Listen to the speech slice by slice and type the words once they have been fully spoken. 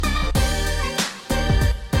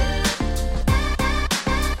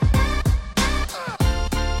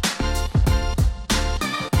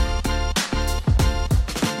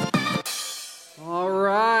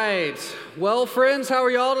Well, friends, how are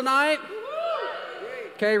y'all tonight?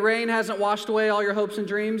 Okay, rain hasn't washed away all your hopes and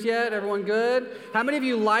dreams yet. Everyone good? How many of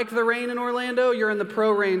you like the rain in Orlando? You're in the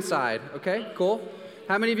pro-rain side. Okay, cool.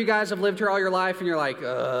 How many of you guys have lived here all your life and you're like,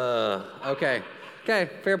 okay. Okay,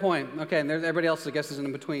 fair point. Okay, and there's everybody else, I guess, is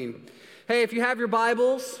in between. Hey, if you have your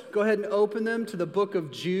Bibles, go ahead and open them to the book of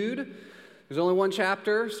Jude. There's only one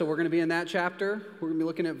chapter, so we're going to be in that chapter. We're going to be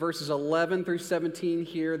looking at verses 11 through 17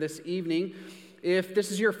 here this evening. If this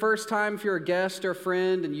is your first time, if you're a guest or a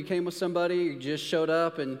friend and you came with somebody, you just showed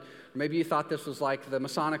up, and maybe you thought this was like the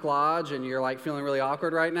Masonic Lodge and you're like feeling really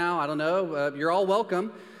awkward right now, I don't know, you're all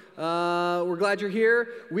welcome. We're glad you're here.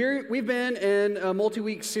 We've been in a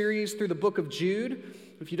multi-week series through the book of Jude.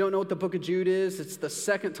 If you don't know what the book of Jude is, it's the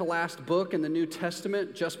second to last book in the New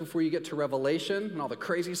Testament, just before you get to Revelation and all the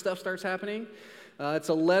crazy stuff starts happening. It's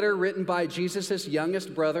a letter written by Jesus'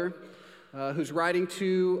 youngest brother, who's writing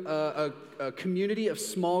to a community of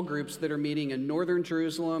small groups that are meeting in northern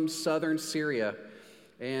Jerusalem, southern Syria.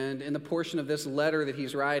 And in the portion of this letter that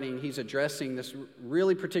he's writing, he's addressing this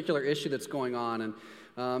really particular issue that's going on.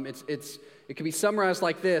 And it can be summarized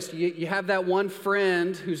like this. You have that one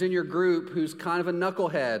friend who's in your group who's kind of a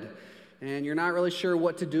knucklehead, and you're not really sure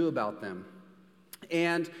what to do about them.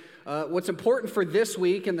 And what's important for this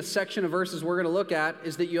week in the section of verses we're going to look at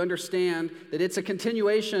is that you understand that it's a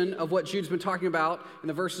continuation of what Jude's been talking about in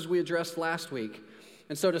the verses we addressed last week.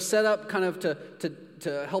 And so to set up kind of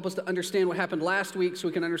to help us to understand what happened last week so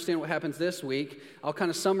we can understand what happens this week, I'll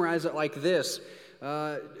kind of summarize it like this.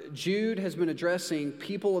 Jude has been addressing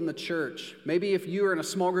people in the church. Maybe if you are in a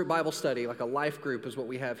small group Bible study, like a life group is what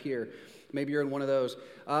we have here. Maybe you're in one of those.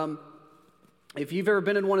 If you've ever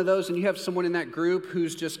been in one of those and you have someone in that group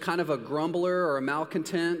who's just kind of a grumbler or a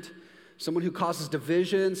malcontent, someone who causes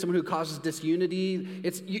division, someone who causes disunity,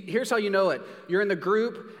 here's how you know it. You're in the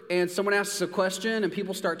group and someone asks a question and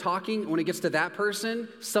people start talking. When it gets to that person,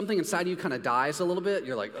 something inside you kind of dies a little bit.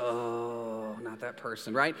 You're like, oh, not that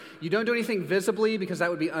person, right? You don't do anything visibly because that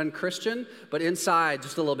would be unchristian, but inside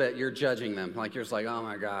just a little bit, you're judging them. Like you're just like, oh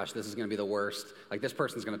my gosh, this is going to be the worst. Like this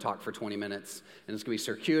person's going to talk for 20 minutes and it's going to be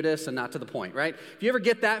circuitous and not to the point, right? If you ever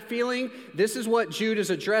get that feeling, this is what Jude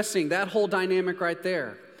is addressing, that whole dynamic right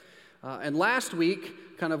there. And last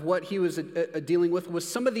week, kind of what he was dealing with was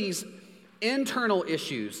some of these internal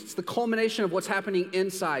issues. It's the culmination of what's happening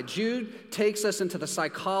inside. Jude takes us into the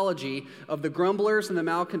psychology of the grumblers and the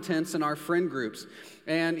malcontents in our friend groups.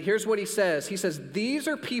 And here's what he says. He says, these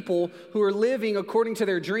are people who are living according to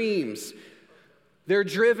their dreams. They're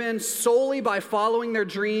driven solely by following their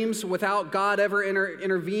dreams without God ever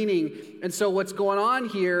intervening. And so what's going on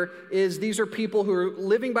here is these are people who are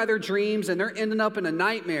living by their dreams and they're ending up in a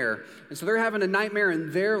nightmare. And so they're having a nightmare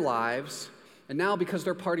in their lives. And now because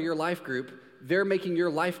they're part of your life group, they're making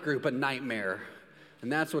your life group a nightmare. And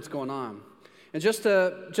that's what's going on. And just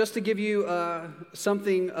to give you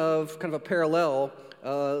something of kind of a parallel,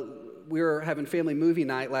 we were having family movie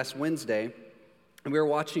night last Wednesday. And we were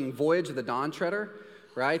watching Voyage of the Dawn Treader,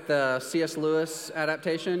 right? The C.S. Lewis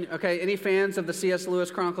adaptation. Okay, any fans of the C.S.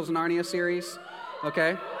 Lewis Chronicles of Narnia series?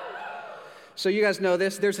 Okay. So you guys know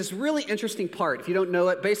this. There's this really interesting part. If you don't know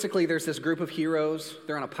it, basically there's this group of heroes.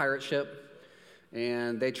 They're on a pirate ship,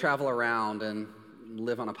 and they travel around and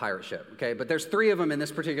live on a pirate ship, okay? But there's three of them in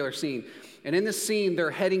this particular scene. And in this scene,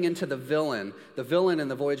 they're heading into the villain. The villain in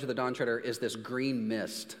the Voyage of the Dawn Treader is this green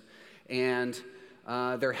mist. And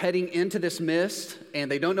they're heading into this mist, and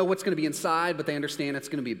they don't know what's going to be inside, but they understand it's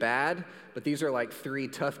going to be bad. But these are like three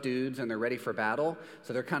tough dudes, and they're ready for battle.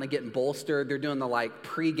 So they're kind of getting bolstered. They're doing the like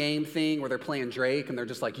pre-game thing where they're playing Drake, and they're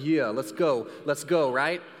just like, yeah, let's go,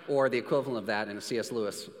 right? Or the equivalent of that in a C.S.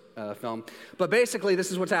 Lewis film. But basically,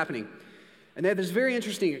 this is what's happening. And they have this very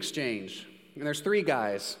interesting exchange. And there's three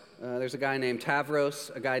guys. There's a guy named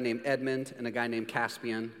Tavros, a guy named Edmund, and a guy named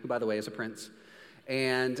Caspian, who, by the way, is a prince.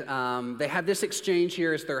 And they have this exchange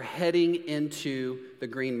here as they're heading into the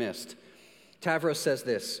green mist. Tavros says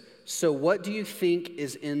this, so what do you think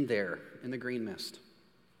is in there in the green mist?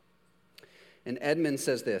 And Edmund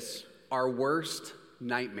says this, our worst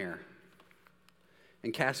nightmare.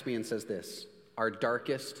 And Caspian says this, our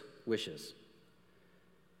darkest wishes.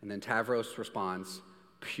 And then Tavros responds,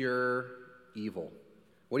 pure evil.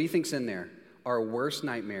 What do you think's in there? Our worst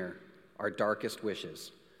nightmare, our darkest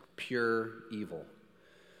wishes, pure evil.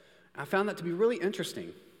 I found that to be really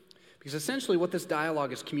interesting because essentially what this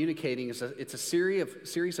dialogue is communicating is it's a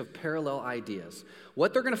series of parallel ideas.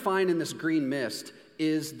 What they're going to find in this green mist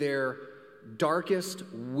is their darkest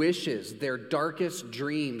wishes, their darkest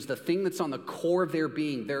dreams, the thing that's on the core of their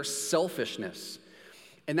being, their selfishness.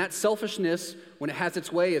 And that selfishness, when it has its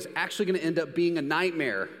way, is actually going to end up being a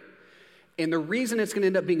nightmare. And the reason it's going to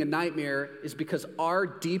end up being a nightmare is because our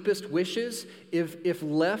deepest wishes, if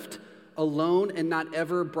left alone and not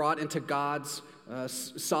ever brought into God's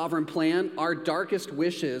sovereign plan, our darkest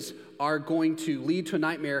wishes are going to lead to a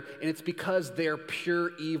nightmare, and it's because they're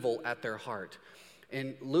pure evil at their heart.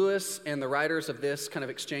 And Lewis and the writers of this kind of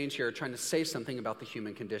exchange here are trying to say something about the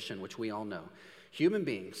human condition, which we all know. Human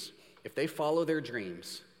beings, if they follow their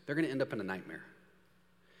dreams, they're going to end up in a nightmare.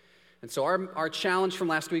 And so our challenge from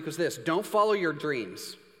last week was this: don't follow your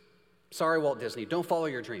dreams. Sorry, Walt Disney, don't follow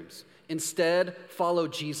your dreams. Instead, follow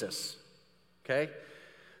Jesus, okay?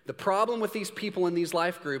 The problem with these people in these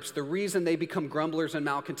life groups, the reason they become grumblers and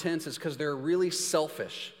malcontents is because they're really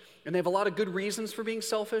selfish. And they have a lot of good reasons for being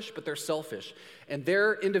selfish, but they're selfish. And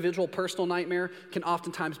their individual personal nightmare can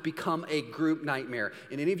oftentimes become a group nightmare.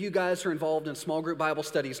 And any of you guys who are involved in small group Bible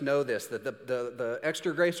studies know this, that the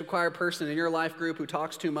extra grace required person in your life group who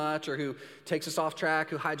talks too much or who takes us off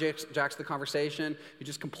track, who hijacks the conversation, who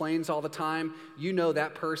just complains all the time, you know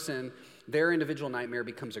that person, their individual nightmare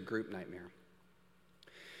becomes a group nightmare.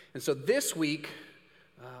 And so this week,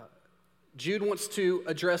 Jude wants to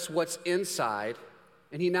address what's inside,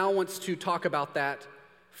 and he now wants to talk about that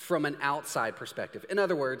from an outside perspective. In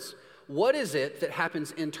other words, what is it that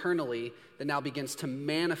happens internally that now begins to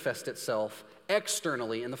manifest itself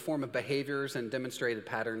externally in the form of behaviors and demonstrated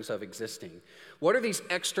patterns of existing? What are these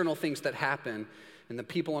external things that happen in the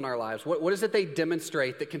people in our lives? What is it they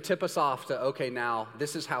demonstrate that can tip us off to, okay, now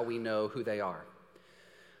this is how we know who they are?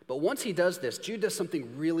 But once he does this, Jude does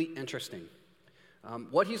something really interesting.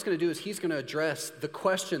 What he's going to do is he's going to address the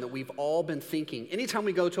question that we've all been thinking. Anytime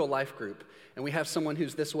we go to a life group and we have someone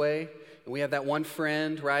who's this way, and we have that one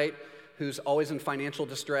friend, right, who's always in financial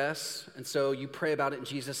distress, and so you pray about it and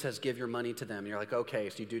Jesus says, give your money to them. And you're like, okay,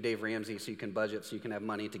 so you do Dave Ramsey so you can budget, so you can have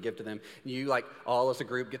money to give to them. And you, like, all as a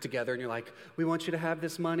group get together and you're like, we want you to have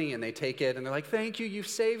this money. And they take it and they're like, thank you, you've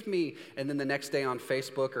saved me. And then the next day on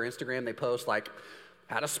Facebook or Instagram, they post like,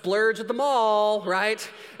 how to splurge at the mall, right?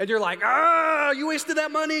 And you're like, you wasted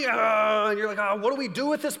that money. And you're like, what do we do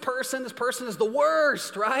with this person? This person is the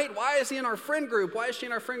worst, right? Why is he in our friend group? Why is she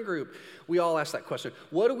in our friend group? We all ask that question.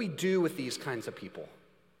 What do we do with these kinds of people?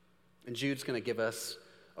 And Jude's going to give us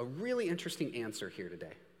a really interesting answer here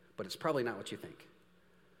today, but it's probably not what you think.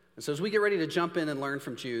 And so as we get ready to jump in and learn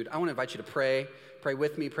from Jude, I want to invite you to pray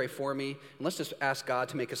with me, pray for me, and let's just ask God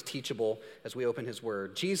to make us teachable as we open his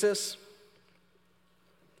word. Jesus,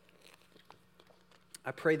 I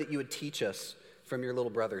pray that you would teach us from your little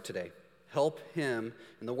brother today. Help him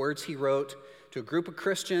in the words he wrote to a group of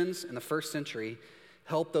Christians in the first century.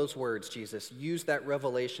 Help those words, Jesus. Use that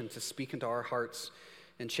revelation to speak into our hearts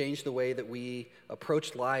and change the way that we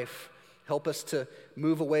approach life. Help us to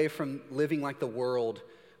move away from living like the world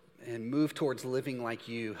and move towards living like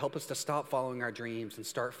you. Help us to stop following our dreams and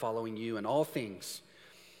start following you in all things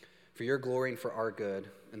for your glory and for our good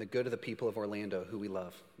and the good of the people of Orlando who we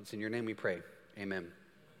love. It's in your name we pray. Amen.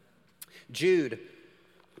 Jude,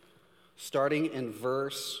 starting in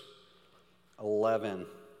verse 11.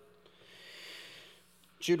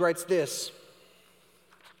 Jude writes this: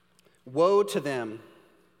 woe to them,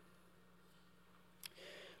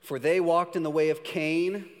 for they walked in the way of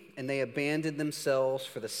Cain, and they abandoned themselves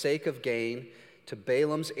for the sake of gain to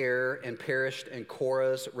Balaam's error and perished in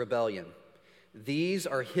Korah's rebellion. These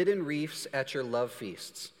are hidden reefs at your love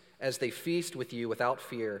feasts, as they feast with you without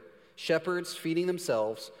fear. Shepherds feeding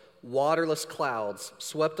themselves, waterless clouds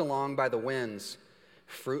swept along by the winds,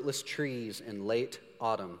 fruitless trees in late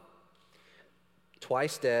autumn.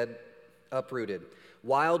 Twice dead, uprooted.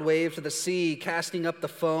 Wild waves of the sea casting up the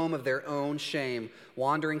foam of their own shame.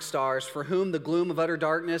 Wandering stars for whom the gloom of utter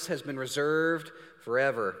darkness has been reserved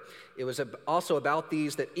forever. It was also about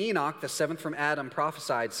these that Enoch, the seventh from Adam,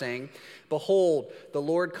 prophesied, saying, behold, the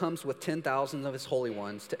Lord comes with 10,000 of his holy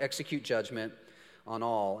ones to execute judgment on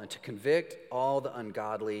all, and to convict all the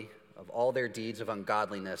ungodly of all their deeds of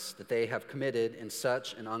ungodliness that they have committed in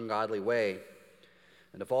such an ungodly way,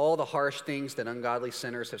 and of all the harsh things that ungodly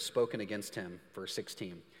sinners have spoken against him. Verse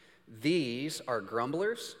 16. These are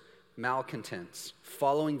grumblers, malcontents,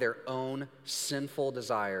 following their own sinful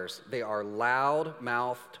desires. They are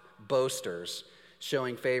loud-mouthed boasters,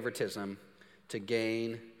 showing favoritism to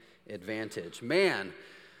gain advantage. Man,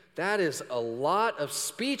 that is a lot of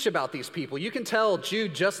speech about these people. You can tell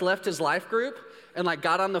Jude just left his life group and like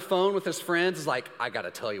got on the phone with his friends. Is like, I got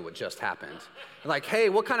to tell you what just happened. Like, hey,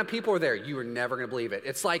 what kind of people are there? You are never going to believe it.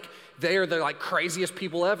 It's like they're like craziest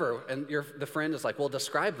people ever. And the friend is like, well,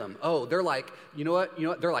 describe them. Oh, they're like, you know what?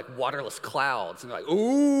 They're like waterless clouds. And they're like,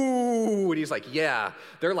 ooh. And he's like, yeah,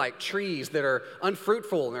 they're like trees that are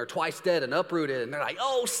unfruitful and they're twice dead and uprooted. And they're like,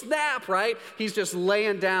 oh, snap, right? He's just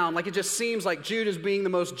laying down. Like, it just seems like Jude is being the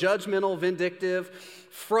most judgmental, vindictive,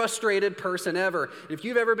 frustrated person ever. If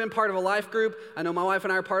you've ever been part of a life group, I know my wife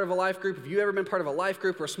and I are part of a life group. If you've ever been part of a life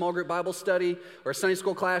group or a small group Bible study or a Sunday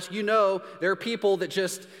school class, you know there are people that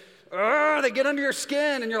just, they get under your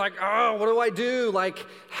skin and you're like, oh, what do I do? Like,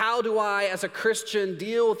 how do I, as a Christian,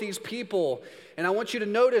 deal with these people? And I want you to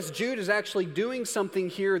notice Jude is actually doing something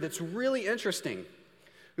here that's really interesting.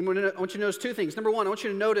 I want you to notice two things. Number one, I want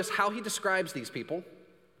you to notice how he describes these people,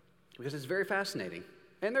 because it's very fascinating.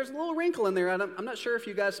 And there's a little wrinkle in there I'm not sure if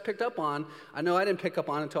you guys picked up on. I know I didn't pick up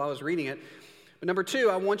on it until I was reading it. But number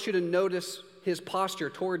two, I want you to notice his posture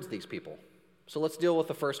towards these people. So let's deal with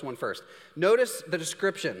the first one first. Notice the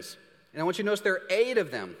descriptions. And I want you to notice there are 8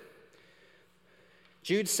 of them.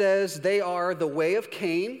 Jude says they are the way of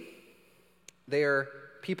Cain. They are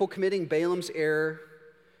people committing Balaam's error.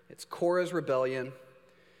 It's Korah's rebellion.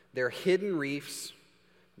 They're hidden reefs.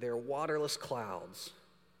 They're waterless clouds.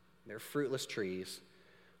 They're fruitless trees.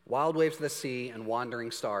 Wild waves of the sea, and wandering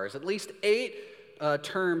stars. At least 8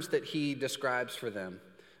 terms that he describes for them.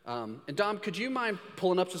 And Dom, could you mind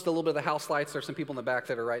pulling up just a little bit of the house lights? There's some people in the back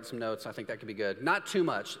that are writing some notes. I think that could be good. Not too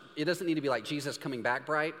much. It doesn't need to be like Jesus coming back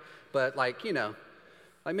bright, but like,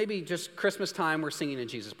 like maybe just Christmas time we're singing in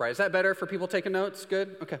Jesus bright. Is that better for people taking notes?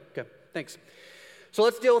 Good? Okay, good. Thanks. So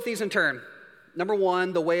let's deal with these in turn. Number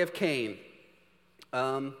 1, the way of Cain.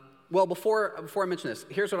 Well, before I mention this,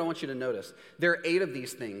 here's what I want you to notice. There are 8 of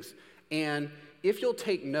these things. And if you'll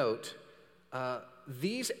take note,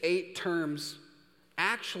 these 8 terms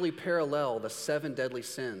actually parallel the 7 deadly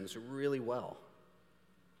sins really well.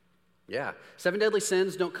 Yeah, 7 deadly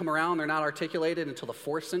sins don't come around. They're not articulated until the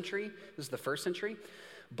 4th century. This is the 1st century.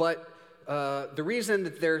 But the reason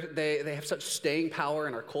that they have such staying power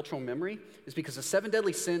in our cultural memory is because the 7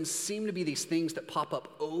 deadly sins seem to be these things that pop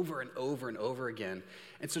up over and over and over again.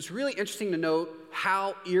 And so it's really interesting to note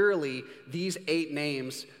how eerily these 8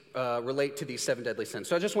 names relate to these 7 deadly sins.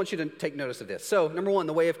 So I just want you to take notice of this. So number 1,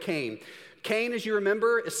 the way of Cain. Cain, as you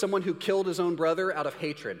remember, is someone who killed his own brother out of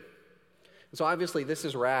hatred. And so obviously this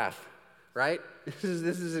is wrath, right? This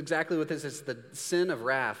is exactly what this is, the sin of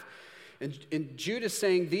wrath. And Jude is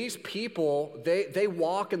saying these people, they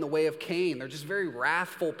walk in the way of Cain. They're just very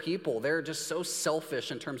wrathful people. They're just so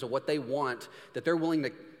selfish in terms of what they want that they're willing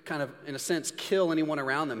to kind of, in a sense, kill anyone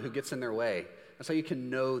around them who gets in their way. That's how you can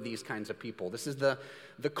know these kinds of people. This is the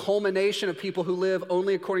culmination of people who live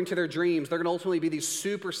only according to their dreams. They're going to ultimately be these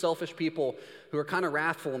super selfish people who are kind of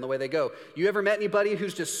wrathful in the way they go. You ever met anybody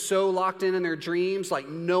who's just so locked in their dreams, like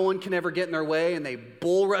no one can ever get in their way, and they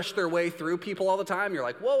bull rush their way through people all the time? You're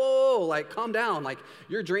like, whoa, like calm down. Like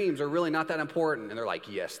your dreams are really not that important. And they're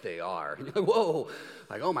like, yes, they are. And you're like, whoa.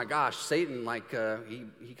 Like, oh my gosh, Satan, like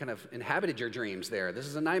he kind of inhabited your dreams there. This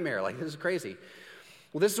is a nightmare. Like this is crazy.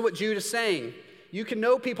 Well, this is what Jude is saying. You can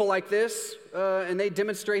know people like this, and they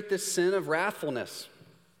demonstrate this sin of wrathfulness.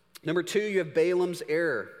 Number 2, you have Balaam's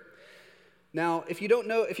error. Now, if you don't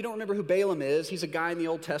remember who Balaam is, he's a guy in the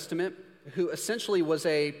Old Testament who essentially was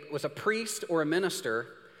a priest or a minister,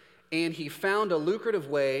 and he found a lucrative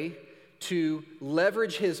way to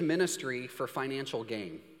leverage his ministry for financial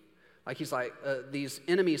gain. Like he's like, these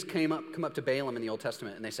enemies come up to Balaam in the Old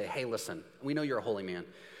Testament, and they say, hey, listen, we know you're a holy man.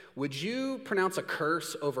 Would you pronounce a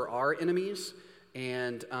curse over our enemies?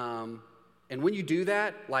 And when you do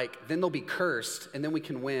that, like, then they'll be cursed, and then we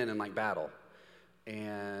can win in, like, battle.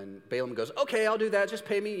 And Balaam goes, okay, I'll do that. Just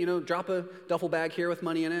pay me, drop a duffel bag here with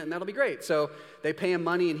money in it, and that'll be great. So they pay him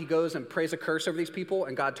money, and he goes and prays a curse over these people,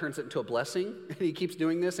 and God turns it into a blessing. And he keeps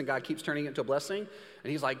doing this, and God keeps turning it into a blessing.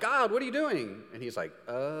 And he's like, God, what are you doing? And he's like,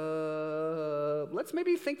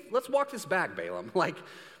 let's walk this back, Balaam. Like,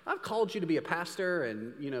 I've called you to be a pastor,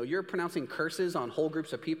 and you're pronouncing curses on whole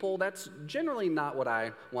groups of people. That's generally not what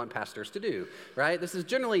I want pastors to do, right? This is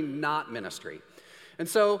generally not ministry. And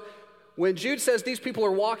so when Jude says these people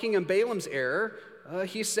are walking in Balaam's error,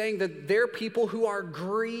 he's saying that they're people who are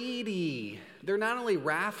greedy. They're not only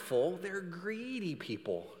wrathful, they're greedy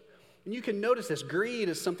people. And you can notice this. Greed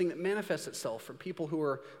is something that manifests itself for people who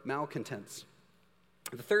are malcontents.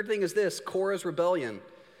 The third thing is this, Korah's rebellion.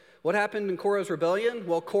 What happened in Korah's rebellion?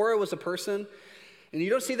 Well, Korah was a person, and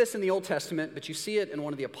you don't see this in the Old Testament, but you see it in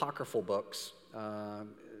one of the apocryphal books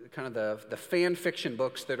kind of the fan fiction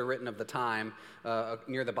books that are written of the time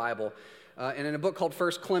near the Bible. And in a book called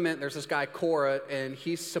First Clement, there's this guy, Korah, and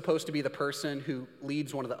he's supposed to be the person who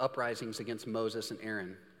leads one of the uprisings against Moses and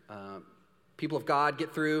Aaron. People of God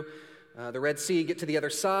get through the Red Sea, get to the other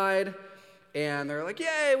side, and they're like,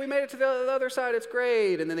 yay, we made it to the other side, it's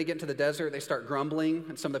great. And then they get into the desert, they start grumbling,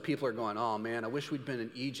 and some of the people are going, oh man, I wish we'd been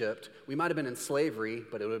in Egypt. We might have been in slavery,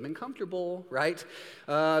 but it would have been comfortable, right?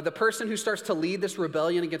 The person who starts to lead this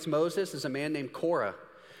rebellion against Moses is a man named Korah.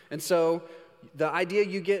 And so the idea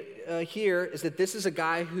you get here is that this is a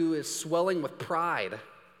guy who is swelling with pride.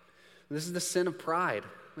 This is the sin of pride.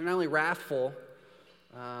 They're not only wrathful,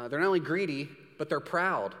 they're not only greedy, but they're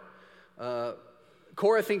proud.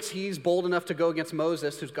 Korah thinks he's bold enough to go against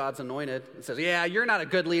Moses, who's God's anointed, and says, yeah, you're not a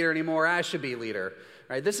good leader anymore. I should be leader.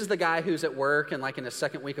 Right? This is the guy who's at work and like in his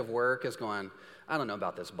second week of work is going, I don't know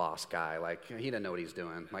about this boss guy. Like, he doesn't know what he's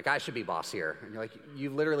doing. Like, I should be boss here. And you're like, you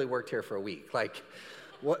literally worked here for a week. Like,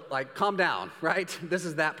 what? Like, calm down, right? This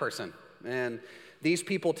is that person. And these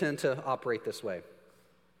people tend to operate this way.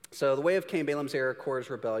 So the way of Cain, Balaam's error, Korah's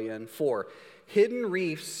rebellion. 4, hidden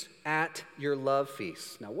reefs at your love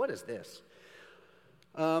feasts. Now, what is this?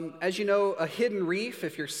 As you know, a hidden reef,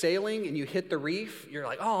 if you're sailing and you hit the reef, you're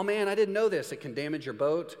like, oh man, I didn't know this. It can damage your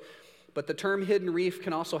boat. But the term hidden reef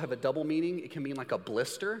can also have a double meaning. It can mean like a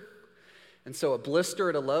blister. And so a blister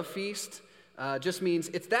at a love feast just means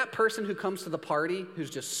it's that person who comes to the party who's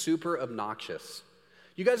just super obnoxious.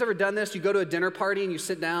 You guys ever done this? You go to a dinner party and you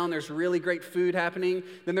sit down, there's really great food happening.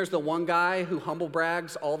 Then there's the one guy who humble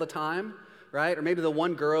brags all the time. Right? Or maybe the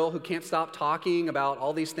one girl who can't stop talking about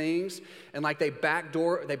all these things, and like they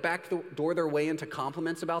backdoor their way into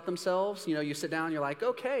compliments about themselves. You know, you sit down and you're like,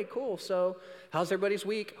 okay, cool, so how's everybody's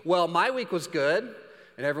week? Well, my week was good.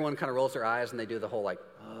 And everyone kind of rolls their eyes and they do the whole like,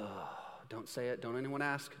 oh, don't say it, don't anyone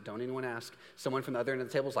ask, don't anyone ask. Someone from the other end of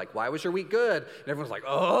the table is like, why was your week good? And everyone's like,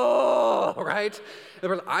 oh, right? And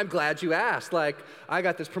everyone's like, I'm glad you asked. Like, I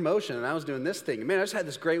got this promotion and I was doing this thing. And man, I just had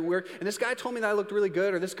this great work. And this guy told me that I looked really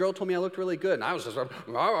good, or this girl told me I looked really good. And I was just,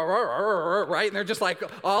 right? And they're just like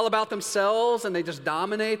all about themselves and they just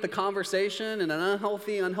dominate the conversation in an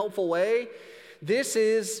unhealthy, unhelpful way. This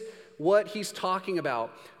is what he's talking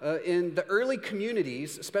about. In the early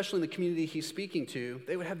communities, especially in the community he's speaking to,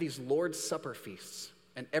 they would have these Lord's Supper feasts.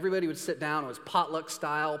 And everybody would sit down. It was potluck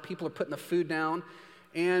style. People are putting the food down.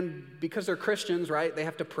 And because they're Christians, right, they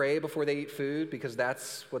have to pray before they eat food because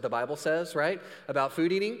that's what the Bible says, right, about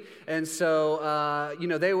food eating. And so,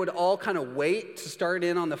 they would all kind of wait to start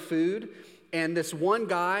in on the food. And this one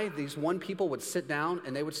guy, these one people would sit down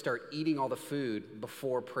and they would start eating all the food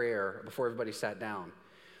before prayer, before everybody sat down.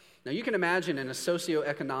 Now, you can imagine in a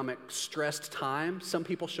socioeconomic stressed time, some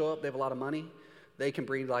people show up, they have a lot of money. They can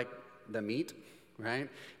bring, like, the meat, right?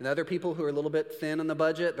 And other people who are a little bit thin on the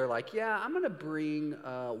budget, they're like, yeah, I'm going to bring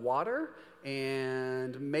water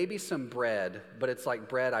and maybe some bread, but it's like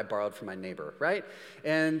bread I borrowed from my neighbor, right?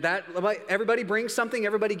 And that, everybody brings something,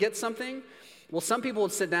 everybody gets something. Well, some people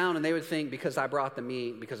would sit down and they would think, because I brought the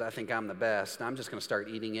meat, because I think I'm the best, I'm just going to start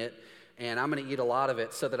eating it. And I'm going to eat a lot of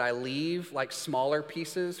it so that I leave like smaller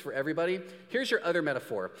pieces for everybody. Here's your other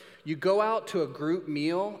metaphor. You go out to a group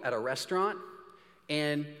meal at a restaurant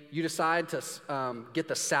and you decide to get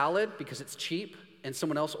the salad because it's cheap, and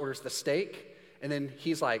someone else orders the steak. And then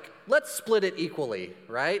he's like, let's split it equally,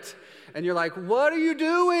 right? And you're like, what are you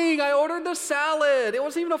doing? I ordered the salad. It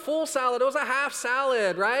wasn't even a full salad. It was a half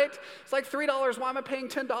salad, right? It's like $3. Why am I paying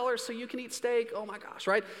 $10 so you can eat steak? Oh my gosh,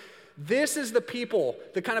 right? This is the people,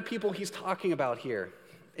 the kind of people he's talking about here.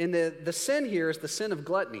 And the sin here is the sin of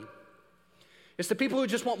gluttony. It's the people who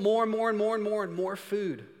just want more and more and more and more and more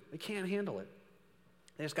food. They can't handle it.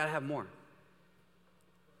 They just got to have more.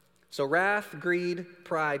 So wrath, greed,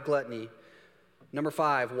 pride, gluttony. Number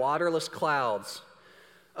 5, waterless clouds.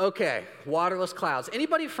 Okay, waterless clouds.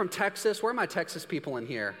 Anybody from Texas? Where are my Texas people in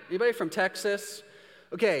here? Anybody from Texas?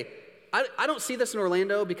 Okay, I don't see this in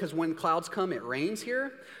Orlando because when clouds come, it rains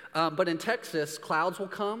here. But in Texas, clouds will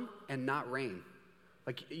come and not rain.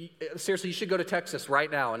 Like, seriously, you should go to Texas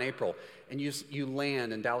right now in April, and you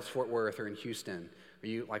land in Dallas-Fort Worth or in Houston,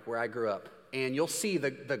 or like where I grew up, and you'll see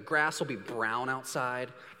the grass will be brown outside.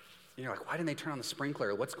 And you're like, why didn't they turn on the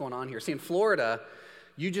sprinkler? What's going on here? See, in Florida,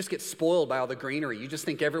 you just get spoiled by all the greenery. You just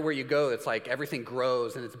think everywhere you go, it's like everything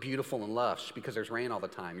grows and it's beautiful and lush because there's rain all the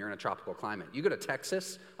time. You're in a tropical climate. You go to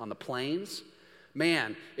Texas on the plains,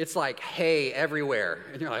 man, it's like hay everywhere.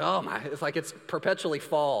 And you're like, oh my, it's like it's perpetually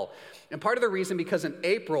fall. And part of the reason, because in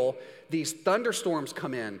April, these thunderstorms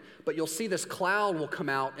come in, but you'll see this cloud will come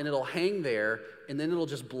out and it'll hang there and then it'll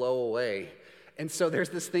just blow away. And so there's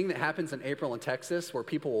this thing that happens in April in Texas where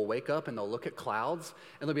people will wake up and they'll look at clouds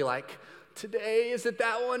and they'll be like, today, is it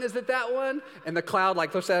that one? Is it that one? And the cloud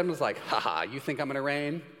like looks at him and is like, haha, you think I'm gonna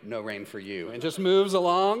rain? No rain for you. And just moves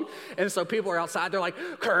along. And so people are outside, they're like,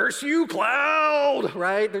 curse you, cloud,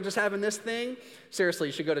 right? They're just having this thing. Seriously,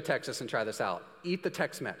 you should go to Texas and try this out. Eat the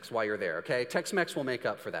Tex-Mex while you're there, okay? Tex-Mex will make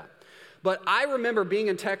up for that. But I remember being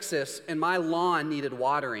in Texas and my lawn needed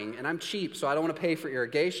watering, and I'm cheap, so I don't want to pay for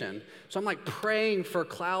irrigation. So I'm like praying for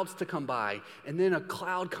clouds to come by, and then a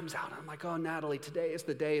cloud comes out, and I'm like, oh, Natalie, today is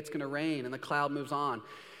the day it's going to rain, and the cloud moves on.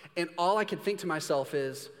 And all I could think to myself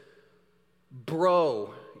is,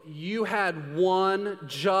 bro, you had one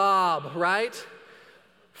job, right?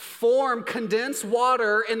 Form condensed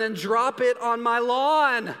water and then drop it on my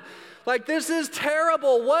lawn. Like, this is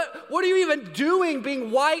terrible. What are you even doing being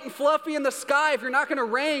white and fluffy in the sky? If you're not going to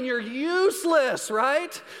rain, you're useless,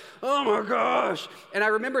 right? Oh my gosh. And I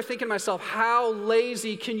remember thinking to myself, how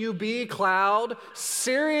lazy can you be, cloud?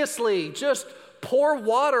 Seriously, just pour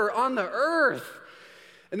water on the earth.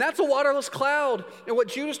 And that's a waterless cloud. And what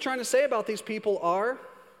Jude is trying to say about these people are,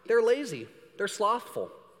 they're lazy. They're slothful.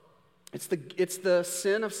 It's the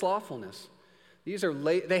sin of slothfulness. These are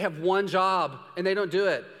they have one job and they don't do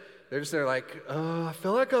it. They're like, oh, I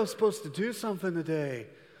feel like I was supposed to do something today.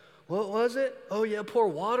 What was it? Oh, yeah, pour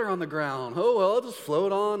water on the ground. Oh, well, I'll just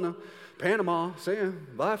float on to Panama. See ya.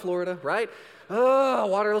 Bye, Florida, right? Oh,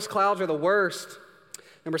 waterless clouds are the worst.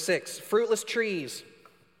 Number 6, fruitless trees.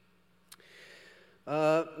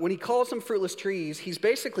 When he calls them fruitless trees, he's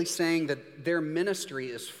basically saying that their ministry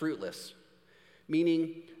is fruitless,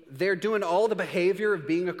 meaning they're doing all the behavior of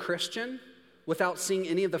being a Christian without seeing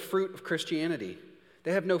any of the fruit of Christianity.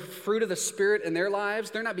 They have no fruit of the Spirit in their lives.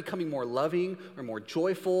 They're not becoming more loving or more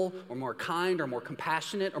joyful or more kind or more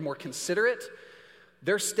compassionate or more considerate.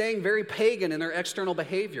 They're staying very pagan in their external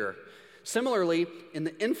behavior. Similarly, in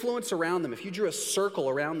the influence around them, if you drew a circle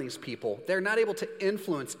around these people, they're not able to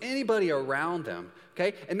influence anybody around them,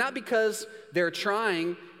 okay? And not because they're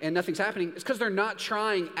trying and nothing's happening. It's because they're not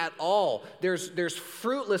trying at all. There's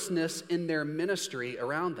fruitlessness in their ministry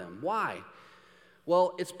around them. Why?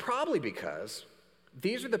 Well, it's probably because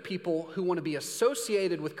these are the people who want to be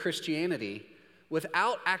associated with Christianity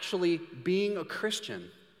without actually being a Christian.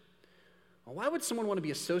 Well, why would someone want to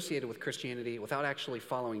be associated with Christianity without actually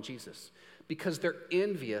following Jesus? Because they're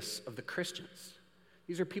envious of the Christians.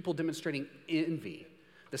 These are people demonstrating envy,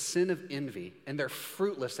 the sin of envy, and they're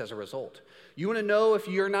fruitless as a result. You want to know if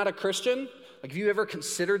you're not a Christian? Like, have you ever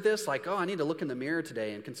considered this? Like, oh, I need to look in the mirror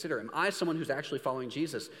today and consider, am I someone who's actually following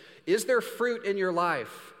Jesus? Is there fruit in your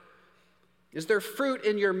life? Is there fruit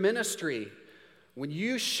in your ministry? When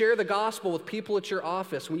you share the gospel with people at your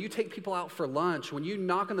office, when you take people out for lunch, when you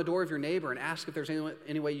knock on the door of your neighbor and ask if there's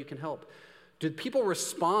any way you can help, did people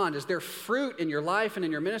respond? Is there fruit in your life and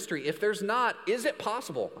in your ministry? If there's not, is it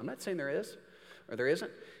possible? I'm not saying there is or there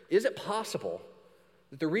isn't. Is it possible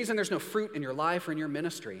that the reason there's no fruit in your life or in your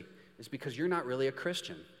ministry is because you're not really a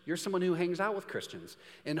Christian? You're someone who hangs out with Christians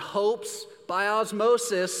and hopes by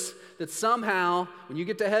osmosis that somehow when you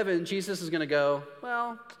get to heaven, Jesus is going to go,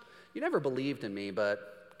 well, you never believed in me,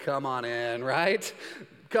 but come on in, right?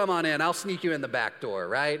 Come on in. I'll sneak you in the back door,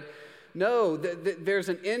 right? No, there's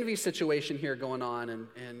an envy situation here going on,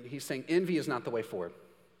 and he's saying envy is not the way forward.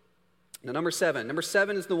 Now, number 7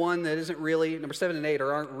 is the one that isn't really, number 7 and 8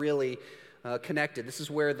 aren't really connected. This is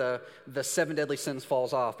where the 7 deadly sins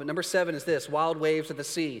falls off. But number 7 is this, wild waves of the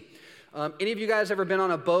sea. Any of you guys ever been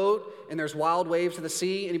on a boat and there's wild waves of the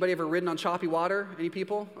sea? Anybody ever ridden on choppy water? Any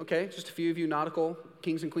people? Okay, just a few of you nautical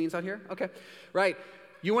kings and queens out here? Okay, right.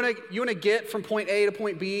 You want to get from point A to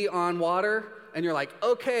point B on water, and you're like,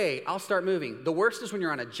 okay, I'll start moving. The worst is when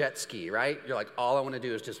you're on a jet ski, right? You're like, all I want to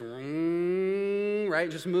do is just, right,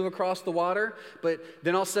 just move across the water. But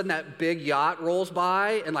then all of a sudden that big yacht rolls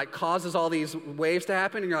by and like causes all these waves to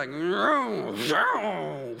happen, and you're like,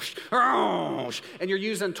 and you're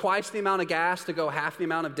using twice the amount of gas to go half the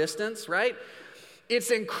amount of distance, right?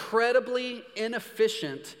 It's incredibly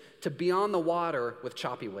inefficient to be on the water with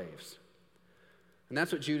choppy waves. And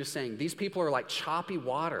that's what Jude is saying. These people are like choppy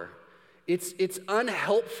water. It's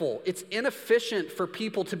unhelpful. It's inefficient for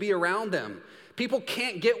people to be around them. People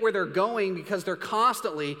can't get where they're going because they're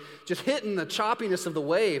constantly just hitting the choppiness of the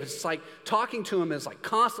wave. It's like talking to them is like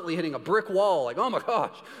constantly hitting a brick wall. Like, oh my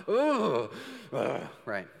gosh.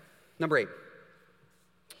 Right. Number 8,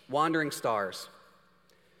 wandering stars.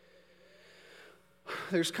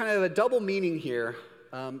 There's kind of a double meaning here.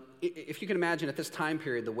 If you can imagine at this time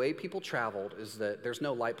period, the way people traveled is that there's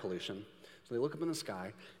no light pollution. So they look up in the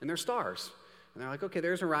sky, and there's stars. And they're like, okay,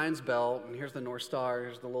 there's Orion's belt, and here's the North Star,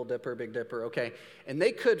 here's the Little Dipper, Big Dipper, okay. And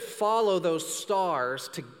they could follow those stars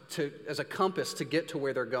as a compass to get to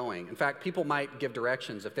where they're going. In fact, people might give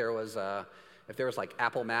directions if there was like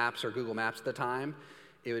Apple Maps or Google Maps at the time.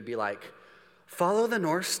 It would be like, follow the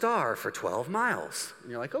North Star for 12 miles. And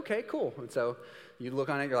you're like, okay, cool. And so you look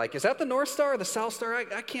on it, you're like, is that the North Star or the South Star?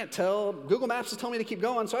 I can't tell. Google Maps is telling me to keep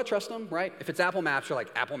going, so I trust them, right? If it's Apple Maps, you're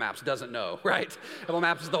like, Apple Maps doesn't know, right? Apple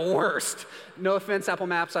Maps is the worst. No offense, Apple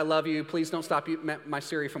Maps, I love you. Please don't stop my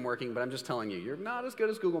Siri from working, but I'm just telling you, you're not as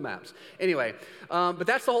good as Google Maps. Anyway, but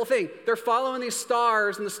that's the whole thing. They're following these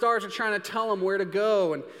stars, and the stars are trying to tell them where to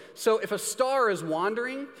go. And so if a star is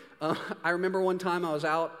wandering, I remember one time I was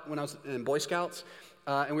out when I was in Boy Scouts,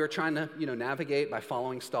 and we were trying to, navigate by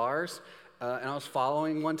following stars. And I was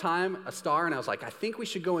following one time a star, and I was like, I think we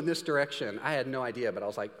should go in this direction. I had no idea, but I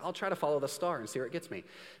was like, I'll try to follow the star and see where it gets me.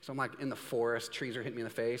 So I'm like in the forest, trees are hitting me in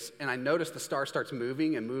the face, and I noticed the star starts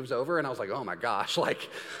moving and moves over, and I was like, oh my gosh, like,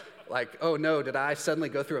 oh no, did I suddenly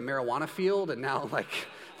go through a marijuana field, and now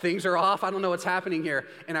things are off? I don't know what's happening here.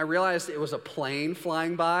 And I realized it was a plane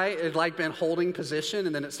flying by. It had been holding position,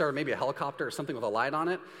 and then it started maybe a helicopter or something with a light on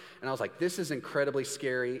it. And I was like, this is incredibly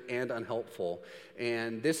scary and unhelpful.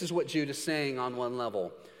 And this is what Jude is saying on one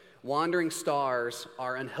level. Wandering stars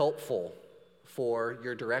are unhelpful for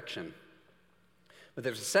your direction. But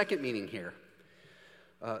there's a second meaning here.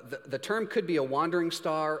 The term could be a wandering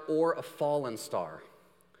star or a fallen star.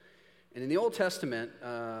 And in the Old Testament,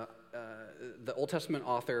 the Old Testament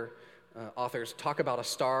authors talk about a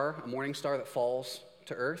star, a morning star that falls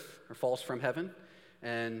to earth or falls from heaven.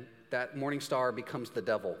 And that morning star becomes the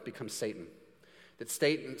devil, becomes Satan. That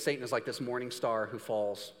Satan is like this morning star who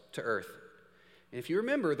falls to earth. And if you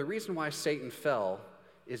remember, the reason why Satan fell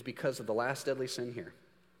is because of the last deadly sin here,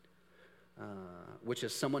 which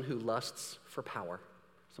is someone who lusts for power.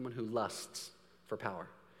 Someone who lusts for power.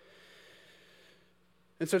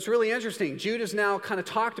 And so it's really interesting. Jude has now kind of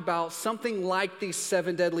talked about something like these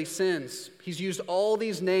 7 deadly sins. He's used all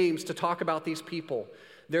these names to talk about these people.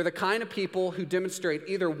 They're the kind of people who demonstrate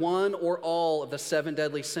either one or all of the 7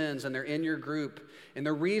 deadly sins, and they're in your group. And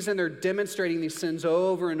the reason they're demonstrating these sins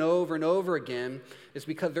over and over and over again is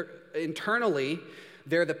because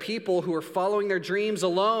they're the people who are following their dreams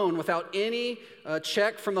alone without any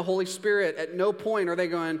check from the Holy Spirit. At no point are they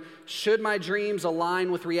going, should my dreams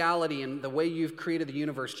align with reality and the way you've created the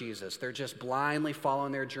universe, Jesus? They're just blindly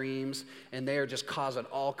following their dreams, and they are just causing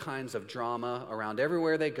all kinds of drama around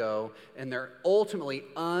everywhere they go, and they're ultimately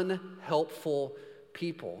unhelpful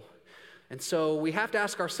people. And so we have to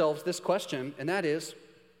ask ourselves this question, and that is,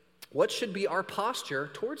 what should be our posture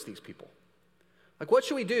towards these people? What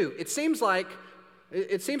should we do? It seems like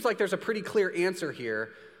there's a pretty clear answer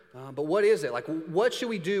here, but what is it? What should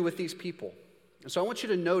we do with these people? And so I want you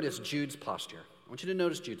to notice Jude's posture. And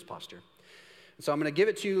so I'm going to give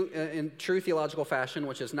it to you in true theological fashion,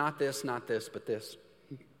 which is not this, but this.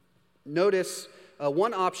 Notice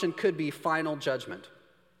one option could be final judgment.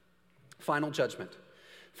 Final judgment.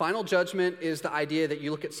 Final judgment is the idea that you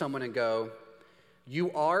look at someone and go, you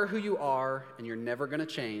are who you are, and you're never going to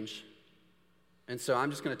change. And so I'm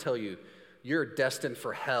just going to tell you, you're destined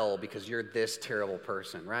for hell because you're this terrible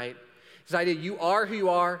person, right? This idea, you are who you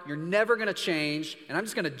are, you're never going to change, and I'm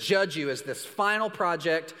just going to judge you as this final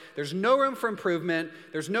project. There's no room for improvement.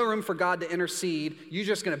 There's no room for God to intercede. You're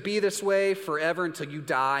just going to be this way forever until you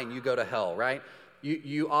die and you go to hell, right?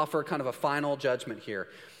 You offer kind of a final judgment here.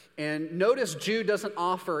 And notice Jude doesn't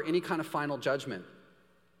offer any kind of final judgment,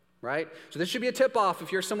 right? So this should be a tip-off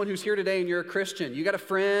if you're someone who's here today and you're a Christian. You got a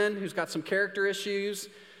friend who's got some character issues.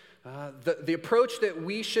 The approach that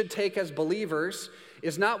we should take as believers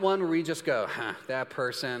is not one where we just go, that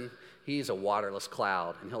person, he's a waterless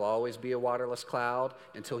cloud, and he'll always be a waterless cloud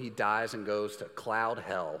until he dies and goes to cloud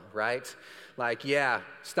hell, right?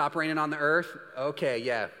 Stop raining on the earth.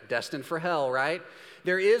 Okay, destined for hell, right?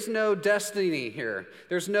 There is no destiny here.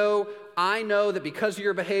 There's no, I know that because of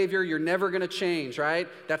your behavior, you're never going to change, right?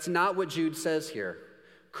 That's not what Jude says here.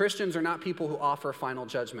 Christians are not people who offer final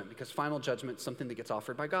judgment, because final judgment is something that gets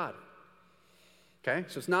offered by God. Okay,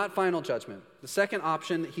 so it's not final judgment. The second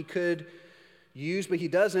option that he could use, but he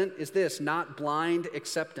doesn't, is this: not blind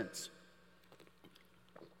acceptance.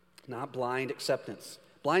 Not blind acceptance.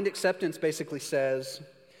 Blind acceptance basically says,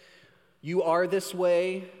 you are this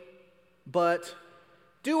way, but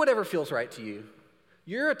do whatever feels right to you.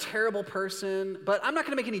 You're a terrible person, but I'm not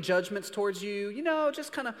going to make any judgments towards you.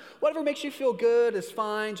 Just kind of whatever makes you feel good is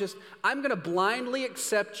fine. I'm going to blindly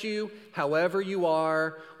accept you however you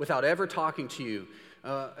are without ever talking to you.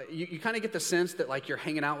 You kind of get the sense that you're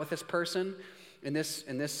hanging out with this person in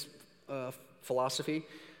this philosophy.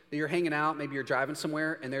 that you're hanging out, maybe you're driving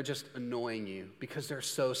somewhere, and they're just annoying you because they're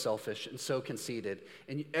so selfish and so conceited.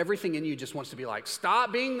 And everything in you just wants to be like,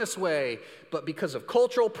 stop being this way. But because of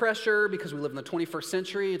cultural pressure, because we live in the 21st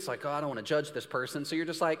century, it's like, oh, I don't want to judge this person. So you're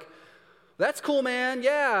just like, that's cool, man.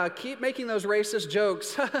 Yeah, keep making those racist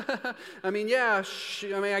jokes. I mean, yeah,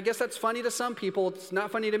 I guess that's funny to some people. It's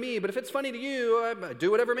not funny to me. But if it's funny to you,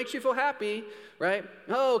 do whatever makes you feel happy, right?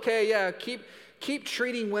 Oh, okay, yeah, keep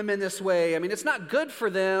treating women this way. I mean, it's not good for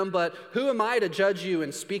them, but who am I to judge you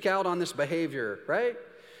and speak out on this behavior, right?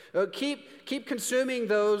 Keep consuming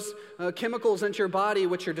those chemicals into your body,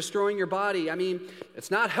 which are destroying your body. I mean, it's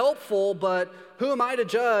not helpful, but who am I to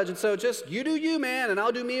judge? And so just you do you, man, and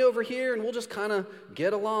I'll do me over here, and we'll just kind of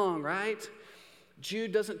get along, right?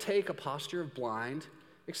 Jude doesn't take a posture of blind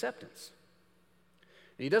acceptance.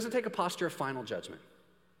 And he doesn't take a posture of final judgment.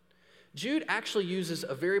 Jude actually uses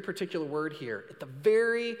a very particular word here at the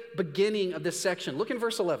very beginning of this section. Look in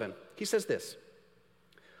verse 11. He says this,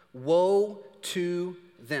 woe to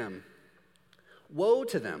them. Woe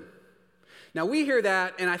to them. Now we hear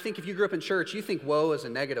that, and I think if you grew up in church, you think woe is a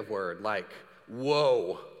negative word, like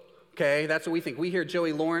whoa. Okay, that's what we think. We hear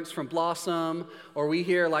Joey Lawrence from Blossom, or we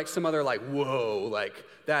hear like some other like, whoa, like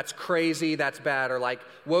that's crazy, that's bad, or like,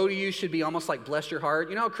 woe to you should be almost like bless your heart.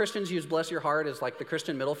 You know how Christians use bless your heart as like the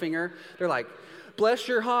Christian middle finger? They're like, bless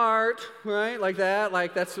your heart, right? Like that,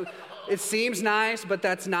 like that's, it seems nice, but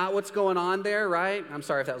that's not what's going on there, right? I'm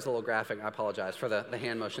sorry if that was a little graphic. I apologize for the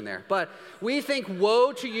hand motion there. But we think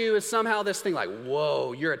woe to you is somehow this thing like,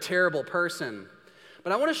 whoa, you're a terrible person.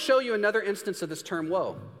 But I want to show you another instance of this term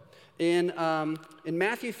woe. In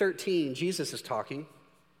Matthew 13, Jesus is talking, and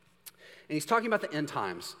he's talking about the end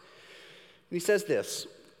times. And he says this,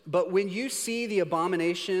 but when you see the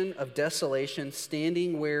abomination of desolation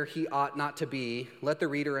standing where he ought not to be, let the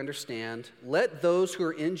reader understand. Let those who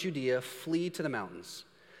are in Judea flee to the mountains.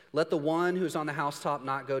 Let the one who is on the housetop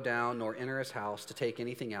not go down, nor enter his house to take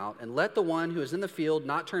anything out. And let the one who is in the field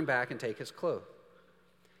not turn back and take his clothes.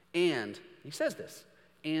 And, he says this,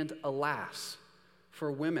 and alas,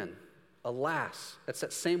 for women, alas, that's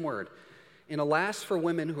that same word. And alas for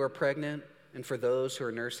women who are pregnant and for those who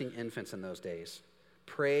are nursing infants in those days.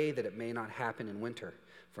 Pray that it may not happen in winter.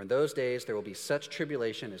 For in those days there will be such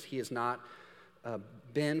tribulation as he has not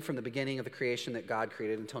been from the beginning of the creation that God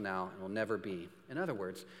created until now and will never be. In other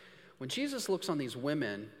words, when Jesus looks on these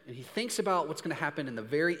women and he thinks about what's going to happen in the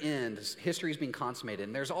very end as history is being consummated,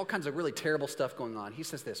 and there's all kinds of really terrible stuff going on, he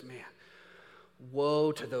says this, man,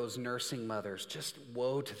 woe to those nursing mothers, just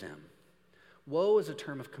woe to them. Woe is a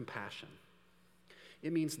term of compassion.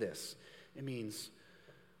 It means this. It means,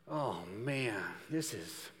 oh man, this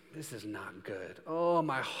is not good. Oh,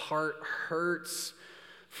 my heart hurts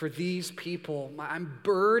for these people. I'm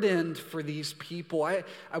burdened for these people. I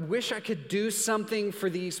wish I could do something for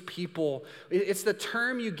these people. It's the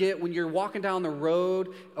term you get when you're walking down the road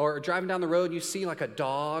or driving down the road and you see like a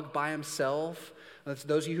dog by himself. That's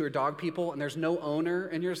those of you who are dog people, and there's no owner,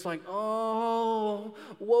 and you're just like, oh,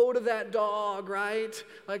 woe to that dog, right?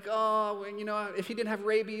 Like, oh, you know, if he didn't have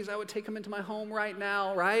rabies, I would take him into my home right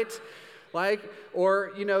now, right? Like,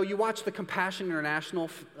 or, you know, you watch the Compassion International,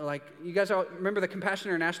 like, you guys all remember the Compassion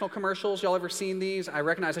International commercials? Y'all ever seen these? I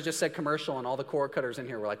recognize I just said commercial, and all the cord cutters in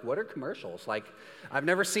here were like, what are commercials? Like, I've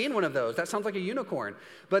never seen one of those. That sounds like a unicorn.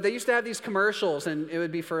 But they used to have these commercials, and it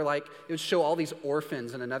would be for, like, it would show all these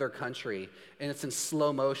orphans in another country, and it's in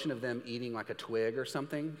slow motion of them eating, like, a twig or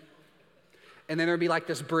something. And then there'd be, like,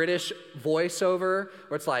 this British voiceover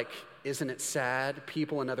where it's like, isn't it sad?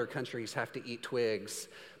 People in other countries have to eat twigs.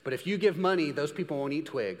 But if you give money, those people won't eat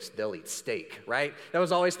twigs. They'll eat steak, right? That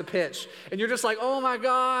was always the pitch. And you're just like, oh my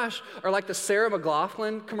gosh. Or like the Sarah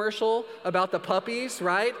McLachlan commercial about the puppies,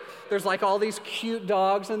 right? There's like all these cute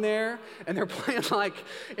dogs in there, and they're playing like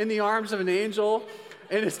in the arms of an angel.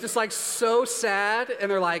 And it's just like so sad. And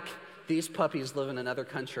they're like, these puppies live in another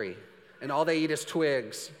country, and all they eat is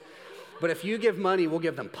twigs. But if you give money, we'll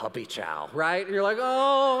give them puppy chow, right? And you're like,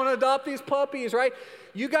 oh, I want to adopt these puppies, right?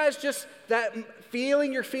 You guys just, that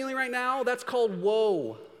feeling you're feeling right now, that's called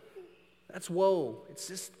woe. That's woe. It's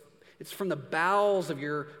just, it's from the bowels of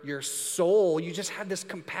your soul. You just have this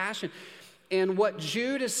compassion. And what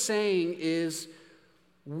Jude is saying is,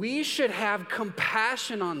 we should have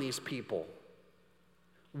compassion on these people.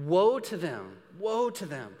 Woe to them. Woe to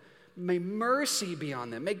them. May mercy be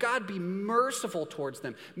on them. May God be merciful towards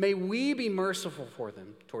them. May we be merciful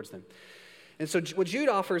towards them. And so what Jude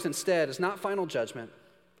offers instead is not final judgment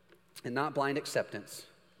and not blind acceptance,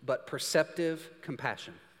 but perceptive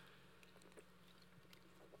compassion.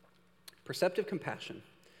 Perceptive compassion.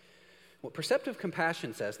 What perceptive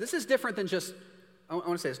compassion says, this is different than just, I want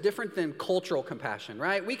to say it's different than cultural compassion,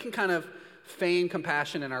 right? We can kind of feign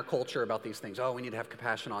compassion in our culture about these things. Oh, we need to have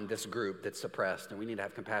compassion on this group that's oppressed, and we need to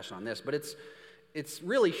have compassion on this. But it's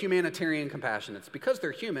really humanitarian compassion. It's because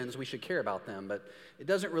they're humans, we should care about them, but it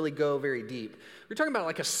doesn't really go very deep. We're talking about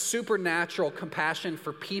like a supernatural compassion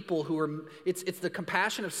for people who are, it's the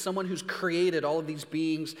compassion of someone who's created all of these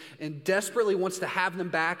beings and desperately wants to have them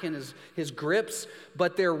back in his grips,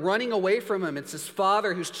 but they're running away from him. It's his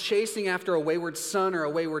father who's chasing after a wayward son or a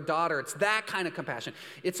wayward daughter. It's that kind of compassion.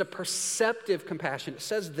 It's a perceptive compassion. It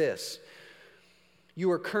says this,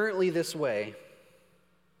 "You are currently this way,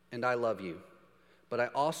 and I love you. But I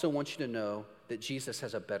also want you to know that Jesus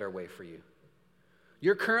has a better way for you.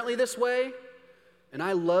 You're currently this way, and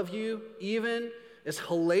I love you, even as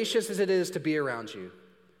hellacious as it is to be around you.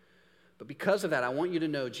 But because of that, I want you to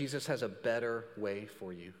know Jesus has a better way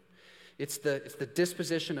for you." It's the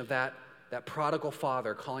disposition of that prodigal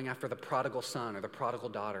father calling after the prodigal son or the prodigal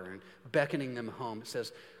daughter and beckoning them home. It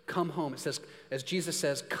says, come home. It says, as Jesus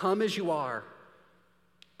says, come as you are,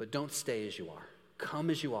 but don't stay as you are. Come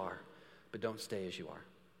as you are, but don't stay as you are.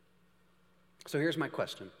 So here's my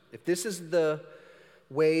question. If this is the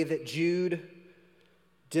way that Jude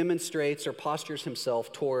demonstrates or postures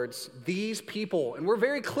himself towards these people, and we're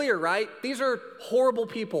very clear, right? These are horrible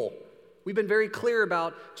people. We've been very clear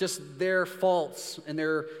about just their faults and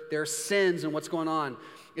their sins and what's going on.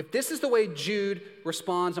 If this is the way Jude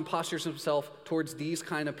responds and postures himself towards these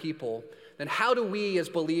kind of people, then how do we as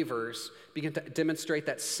believers begin to demonstrate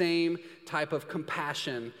that same type of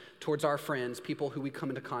compassion towards our friends, people who we come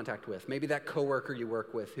into contact with? Maybe that coworker you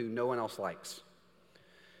work with who no one else likes.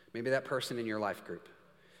 Maybe that person in your life group.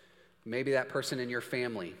 Maybe that person in your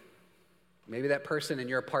family. Maybe that person in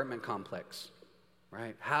your apartment complex,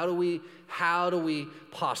 right? How do we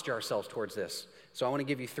posture ourselves towards this? So I want to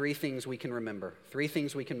give you 3 things we can remember. 3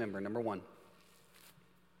 things we can remember. Number 1,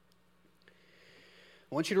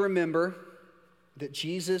 I want you to remember that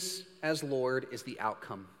Jesus as Lord is the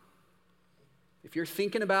outcome. If you're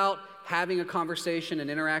thinking about having a conversation and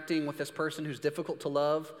interacting with this person who's difficult to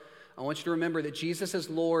love, I want you to remember that Jesus as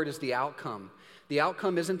Lord is the outcome. The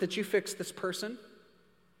outcome isn't that you fix this person.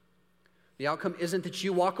 The outcome isn't that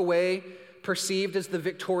you walk away perceived as the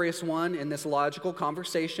victorious one in this logical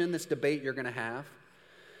conversation, this debate you're going to have.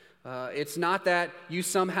 It's not that you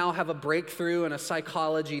somehow have a breakthrough in a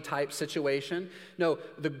psychology type situation. No,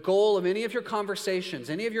 the goal of any of your conversations,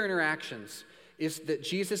 any of your interactions, is that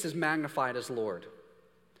Jesus is magnified as Lord.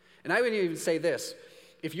 And I would even say this.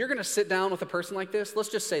 If you're going to sit down with a person like this, let's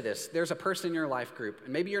just say this. There's a person in your life group,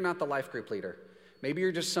 and maybe you're not the life group leader. Maybe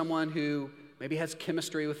you're just someone who maybe has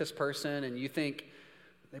chemistry with this person, and you think,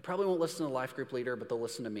 they probably won't listen to the life group leader, but they'll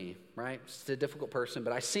listen to me, right? It's a difficult person,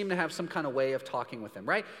 but I seem to have some kind of way of talking with them,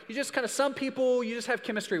 right? You just kind of, some people you just have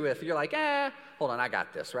chemistry with. You're like, hold on, I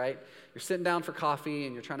got this, right? You're sitting down for coffee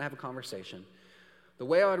and you're trying to have a conversation. The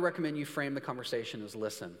way I would recommend you frame the conversation is,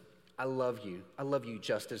 listen, I love you. I love you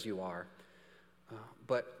just as you are.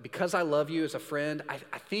 But because I love you as a friend, I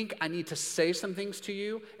think I need to say some things to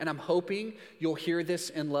you, and I'm hoping you'll hear this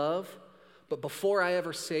in love. But before I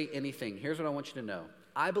ever say anything, here's what I want you to know.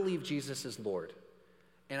 I believe Jesus is Lord.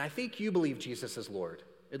 And I think you believe Jesus is Lord,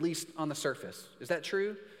 at least on the surface. Is that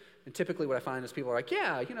true? And typically what I find is people are like,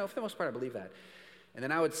 yeah, for the most part, I believe that. And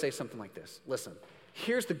then I would say something like this. Listen,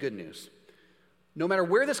 here's the good news. No matter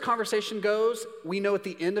where this conversation goes, we know at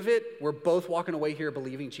the end of it, we're both walking away here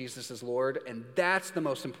believing Jesus is Lord, and that's the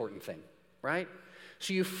most important thing, right?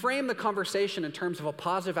 So you frame the conversation in terms of a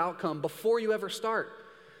positive outcome before you ever start.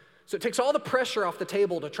 So it takes all the pressure off the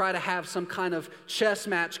table to try to have some kind of chess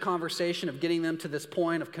match conversation of getting them to this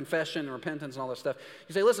point of confession and repentance and all this stuff.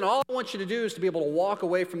 You say, listen, all I want you to do is to be able to walk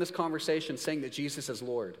away from this conversation saying that Jesus is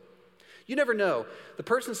Lord. You never know. The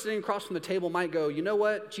person sitting across from the table might go, you know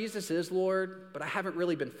what? Jesus is Lord, but I haven't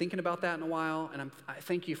really been thinking about that in a while, and I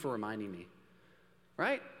thank you for reminding me.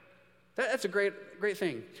 Right? That's a great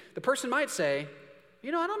thing. The person might say, I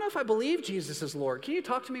don't know if I believe Jesus is Lord. Can you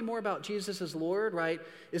talk to me more about Jesus as Lord, right?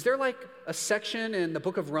 Is there like a section in the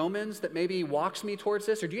book of Romans that maybe walks me towards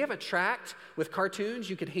this? Or do you have a tract with cartoons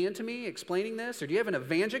you could hand to me explaining this? Or do you have an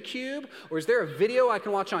EvangeCube? Or is there a video I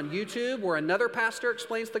can watch on YouTube where another pastor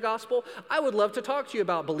explains the gospel? I would love to talk to you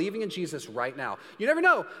about believing in Jesus right now. You never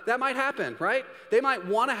know. That might happen, right? They might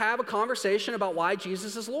want to have a conversation about why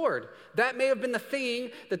Jesus is Lord. That may have been the thing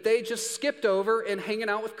that they just skipped over in hanging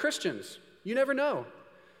out with Christians. You never know.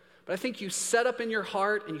 But I think you set up in your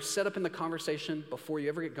heart and you set up in the conversation before you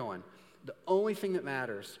ever get going. The only thing that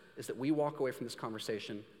matters is that we walk away from this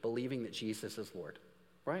conversation believing that Jesus is Lord,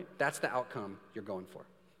 right? That's the outcome you're going for.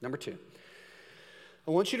 Number 2,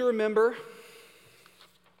 I want you to remember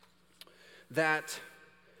that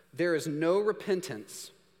there is no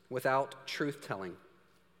repentance without truth-telling.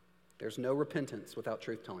 There's no repentance without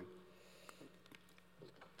truth-telling.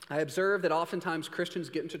 I observe that oftentimes Christians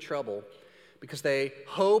get into trouble because they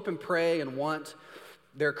hope and pray and want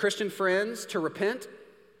their Christian friends to repent,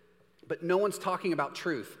 but no one's talking about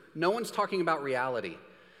truth. No one's talking about reality.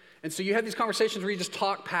 And so you have these conversations where you just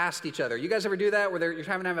talk past each other. You guys ever do that, where you're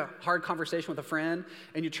having to have a hard conversation with a friend,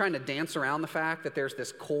 and you're trying to dance around the fact that there's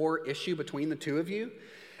this core issue between the two of you?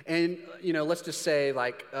 And, let's just say,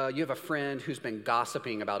 you have a friend who's been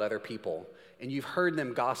gossiping about other people, and you've heard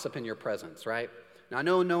them gossip in your presence, right? Now, I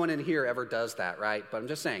know no one in here ever does that, right? But I'm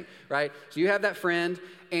just saying, right? So you have that friend,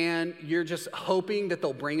 and you're just hoping that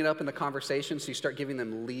they'll bring it up in the conversation, so you start giving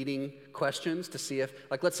them leading questions to see if,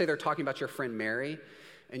 let's say they're talking about your friend Mary,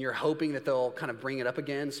 and you're hoping that they'll kind of bring it up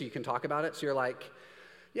again so you can talk about it. So you're like,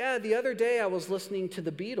 yeah, the other day I was listening to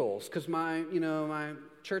the Beatles because my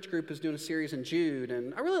church group is doing a series in Jude,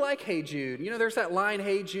 and I really like Hey Jude. There's that line,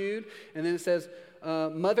 Hey Jude, and then it says,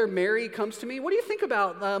 Mother Mary comes to me. What do you think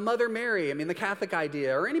about Mother Mary? The Catholic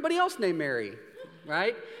idea, or anybody else named Mary,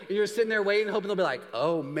 right? And you're sitting there waiting, hoping they'll be like,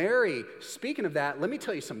 oh, Mary, speaking of that, let me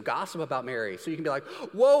tell you some gossip about Mary. So you can be like,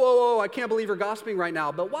 whoa, I can't believe you're gossiping right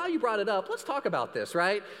now. But while you brought it up, let's talk about this,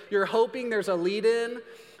 right? You're hoping there's a lead-in,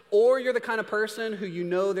 or you're the kind of person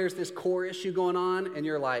who there's this core issue going on, and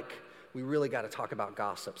you're like, we really got to talk about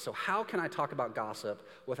gossip. So how can I talk about gossip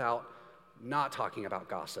without not talking about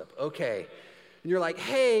gossip? Okay. And you're like,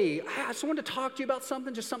 hey, I just wanted to talk to you about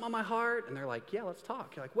something, just something on my heart. And they're like, yeah, let's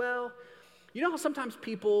talk. You're like, well, you know how sometimes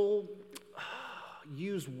people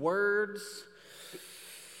use words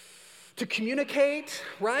to communicate,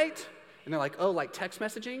 right? And they're like, oh, like text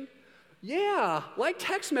messaging? Yeah, like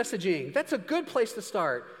text messaging. That's a good place to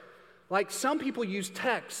start. Like some people use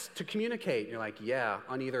text to communicate. And you're like, yeah,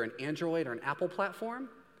 on either an Android or an Apple platform?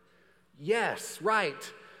 Yes,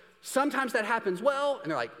 right. Sometimes that happens well,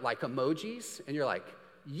 and they're like emojis, and you're like,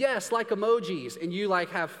 yes, like emojis, and you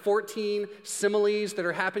have 14 similes that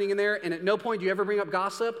are happening in there, and at no point do you ever bring up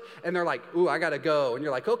gossip, and they're like, ooh, I gotta go, and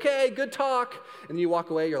you're like, okay, good talk, and you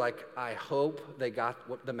walk away, you're like, I hope they got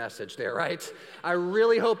the message there, right? I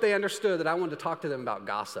really hope they understood that I wanted to talk to them about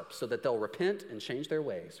gossip so that they'll repent and change their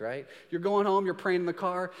ways, right? You're going home, you're praying in the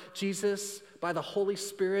car, Jesus, by the Holy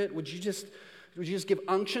Spirit, would you just give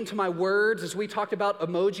unction to my words as we talked about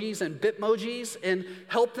emojis and bitmojis and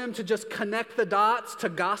help them to just connect the dots to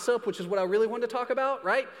gossip, which is what I really wanted to talk about,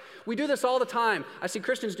 right? We do this all the time. I see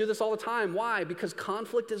Christians do this all the time. Why? Because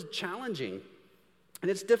conflict is challenging. And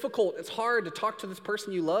it's difficult. It's hard to talk to this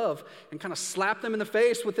person you love and kind of slap them in the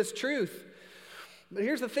face with this truth. But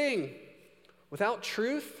here's the thing. Without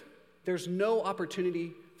truth, there's no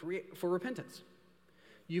opportunity for repentance.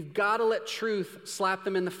 You've got to let truth slap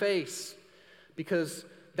them in the face, because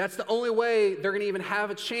that's the only way they're going to even have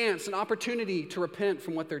a chance, an opportunity to repent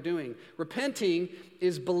from what they're doing. Repenting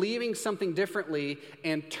is believing something differently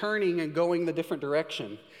and turning and going the different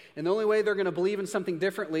direction. And the only way they're going to believe in something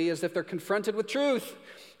differently is if they're confronted with truth.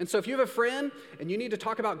 And so if you have a friend and you need to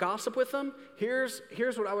talk about gossip with them, here's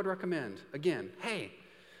what I would recommend. Again, hey,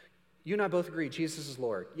 you and I both agree Jesus is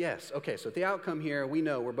Lord. Yes, okay, so the outcome here, we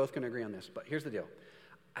know we're both going to agree on this. But here's the deal.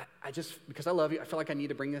 I just, because I love you, I feel like I need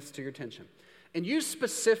to bring this to your attention. And use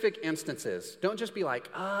specific instances. Don't just be like,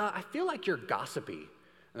 I feel like you're gossipy. And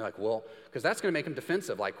they're like, well, because that's going to make them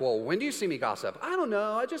defensive. Like, well, when do you see me gossip? I don't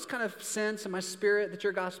know. I just kind of sense in my spirit that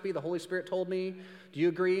you're gossipy. The Holy Spirit told me. Do you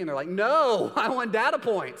agree? And they're like, no, I want data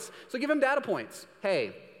points. So give them data points.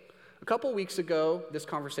 Hey, a couple weeks ago, this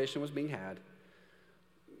conversation was being had.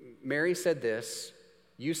 Mary said this.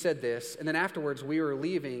 You said this. And then afterwards, we were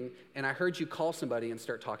leaving, and I heard you call somebody and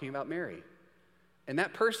start talking about Mary. And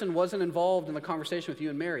that person wasn't involved in the conversation with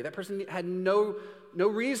you and Mary. That person had no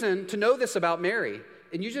reason to know this about Mary.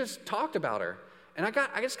 And you just talked about her. And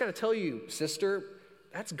I just got to tell you, sister,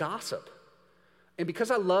 that's gossip. And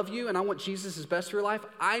because I love you and I want Jesus' best for your life,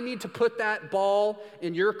 I need to put that ball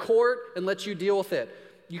in your court and let you deal with it.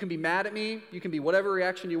 You can be mad at me. You can be whatever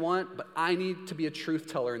reaction you want. But I need to be a truth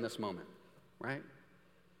teller in this moment, right?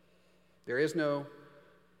 There is no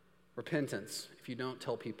repentance if you don't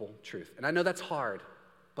tell people truth. And I know that's hard,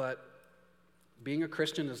 but being a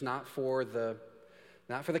Christian is not for the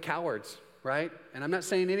cowards, right? And I'm not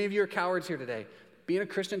saying any of you are cowards here today. Being a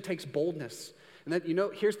Christian takes boldness. And that,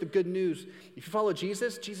 here's the good news. If you follow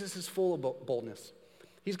Jesus, Jesus is full of boldness.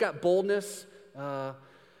 He's got boldness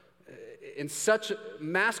in such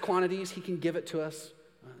mass quantities, he can give it to us.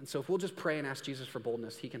 And so if we'll just pray and ask Jesus for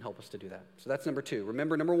boldness, he can help us to do that. So that's number 2.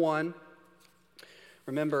 Remember, number 1,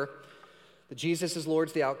 That Jesus is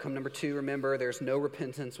Lord's the outcome. Number 2, remember, there's no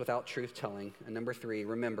repentance without truth-telling. And number 3,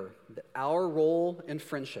 remember that our role in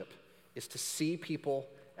friendship is to see people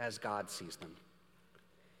as God sees them.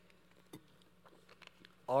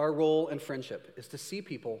 Our role in friendship is to see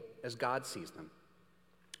people as God sees them.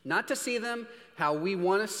 Not to see them how we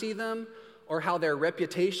want to see them or how their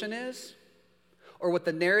reputation is or what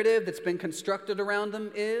the narrative that's been constructed around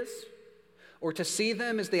them is, or to see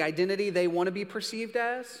them as the identity they want to be perceived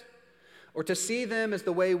as, or to see them as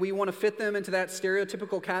the way we want to fit them into that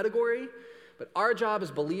stereotypical category. But our job as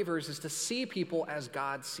believers is to see people as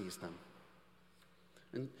God sees them.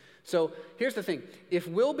 And so here's the thing. If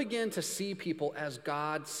we'll begin to see people as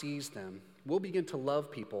God sees them, we'll begin to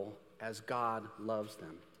love people as God loves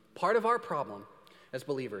them. Part of our problem as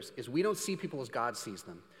believers is we don't see people as God sees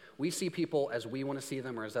them. We see people as we want to see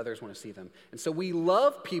them or as others want to see them. And so we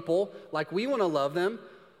love people like we want to love them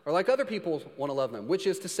or like other people want to love them, which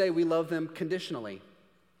is to say we love them conditionally.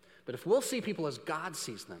 But if we'll see people as God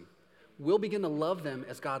sees them, we'll begin to love them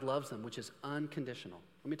as God loves them, which is unconditional.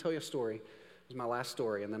 Let me tell you a story. This is my last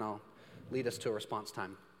story, and then I'll lead us to a response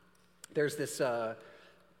time. There's this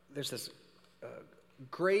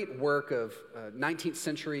great work of 19th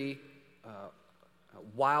century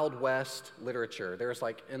Wild West literature. There's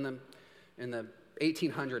like in the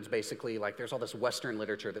 1800s, basically, like there's all this Western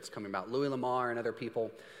literature that's coming about, Louis L'Amour and other people.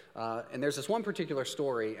 And there's this one particular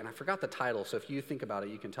story, and I forgot the title, so if you think about it,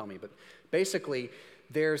 you can tell me. But basically,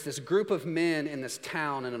 there's this group of men in this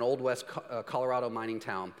town, in an Old West Colorado mining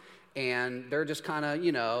town, and they're just kind of,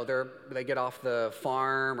 they get off the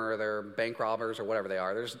farm, or they're bank robbers, or whatever they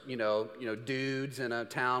are. There's, dudes in a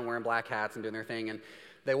town wearing black hats and doing their thing, and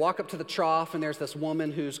they walk up to the trough, and there's this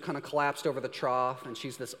woman who's kind of collapsed over the trough, and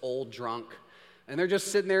she's this old drunk. And they're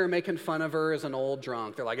just sitting there making fun of her as an old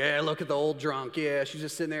drunk. They're like, hey, look at the old drunk. Yeah, she's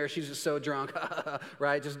just sitting there. She's just so drunk,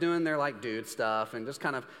 right? Just doing their, dude stuff and just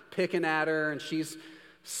kind of picking at her. And she's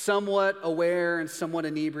somewhat aware and somewhat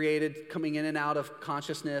inebriated, coming in and out of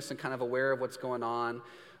consciousness and kind of aware of what's going on,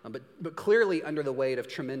 but clearly under the weight of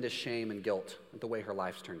tremendous shame and guilt at the way her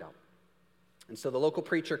life's turned out. And so the local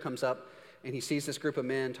preacher comes up, and he sees this group of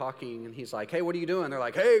men talking, and he's like, hey, what are you doing? They're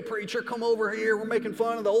like, hey, preacher, come over here. We're making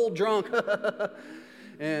fun of the old drunk.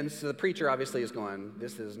 And so the preacher obviously is going,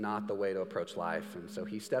 this is not the way to approach life. And so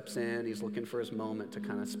he steps in. He's looking for his moment to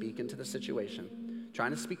kind of speak into the situation, trying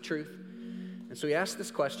to speak truth. And so he asks this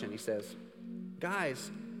question. He says, guys,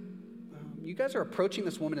 you guys are approaching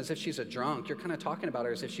this woman as if she's a drunk. You're kind of talking about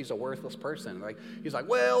her as if she's a worthless person. He's like,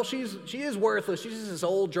 well, she is worthless. She's just this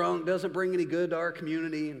old drunk, doesn't bring any good to our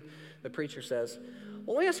community. And the preacher says,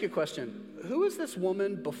 well, let me ask you a question. Who was this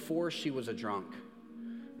woman before she was a drunk?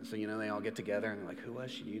 And so, they all get together and they're like, who was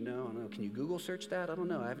she? Do you know? I don't know. Can you Google search that? I don't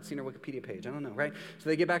know. I haven't seen her Wikipedia page. I don't know, right? So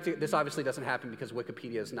they get back to, this obviously doesn't happen because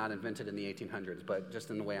Wikipedia is not invented in the 1800s, but just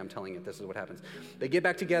in the way I'm telling it, this is what happens. They get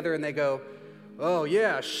back together and they go, oh,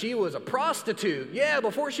 yeah, she was a prostitute. Yeah,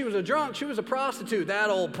 before she was a drunk, she was a prostitute. That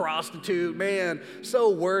old prostitute, man, so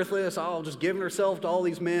worthless. Oh, just giving herself to all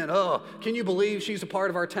these men. Oh, can you believe she's a part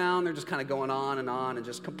of our town? They're just kind of going on and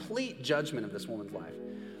just complete judgment of this woman's life.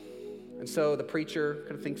 And so the preacher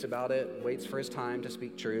kind of thinks about it, waits for his time to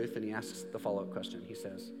speak truth, and he asks the follow-up question. He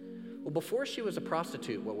says, well, before she was a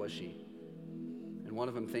prostitute, what was she? And one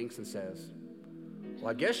of them thinks and says, well,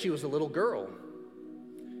 I guess she was a little girl.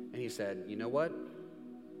 And he said, you know what?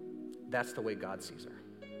 That's the way God sees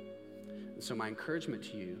her. And so my encouragement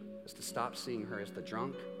to you is to stop seeing her as the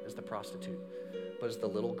drunk, as the prostitute, but as the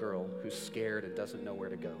little girl who's scared and doesn't know where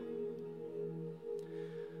to go.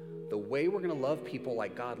 The way we're going to love people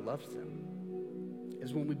like God loves them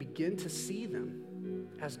is when we begin to see them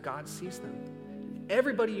as God sees them.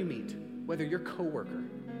 Everybody you meet, whether your coworker,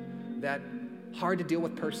 that hard to deal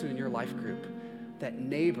with person in your life group, that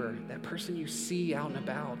neighbor, that person you see out and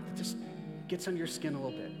about, that just gets under your skin a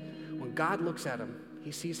little bit. When God looks at them,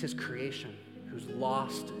 he sees his creation, who's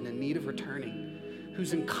lost and in need of returning,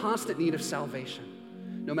 who's in constant need of salvation.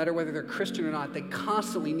 No matter whether they're Christian or not, they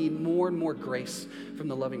constantly need more and more grace from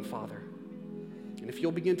the loving Father. And if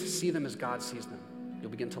you'll begin to see them as God sees them,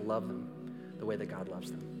 you'll begin to love them the way that God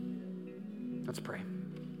loves them. Let's pray.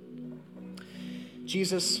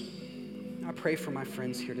 Jesus, I pray for my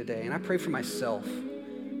friends here today, and I pray for myself.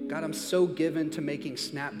 God, I'm so given to making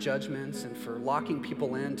snap judgments and for locking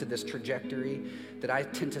people into this trajectory that I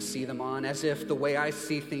tend to see them on as if the way I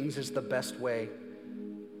see things is the best way.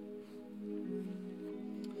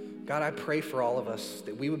 God, I pray for all of us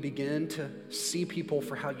that we would begin to see people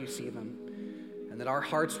for how you see them, and that our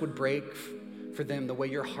hearts would break for them the way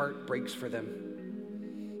your heart breaks for them.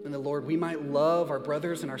 And that, Lord, we might love our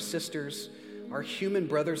brothers and our sisters our human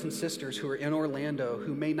brothers and sisters who are in Orlando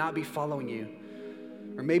who may not be following you.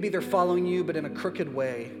 Or maybe they're following you, but in a crooked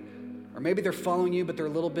way. Or maybe they're following you, but they're a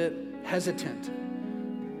little bit hesitant.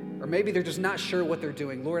 Or maybe they're just not sure what they're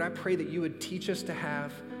doing. Lord, I pray that you would teach us to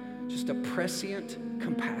have just a prescient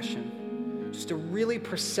compassion, just a really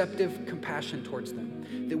perceptive compassion towards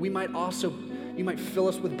them. That we might also, you might fill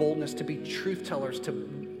us with boldness to be truth tellers, to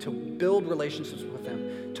build relationships with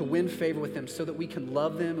them, to win favor with them so that we can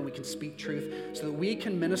love them and we can speak truth, so that we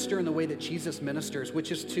can minister in the way that Jesus ministers,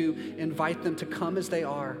 which is to invite them to come as they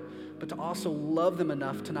are, but to also love them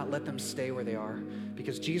enough to not let them stay where they are.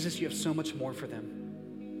 Because Jesus, you have so much more for them.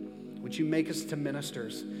 Would you make us to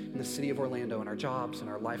ministers in the city of Orlando, in our jobs, in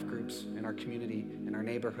our life groups, in our community, in our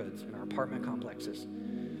neighborhoods, in our apartment complexes,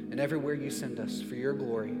 and everywhere you send us for your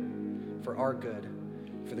glory, for our good,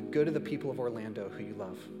 for the good of the people of Orlando who you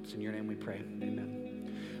love. It's in your name we pray. Amen.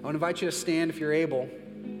 I want to invite you to stand if you're able.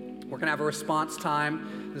 We're going to have a response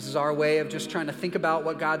time. This is our way of just trying to think about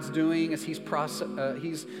what God's doing as He's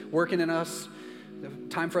working in us. The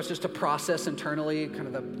time for us just to process internally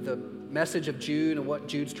kind of the message of Jude and what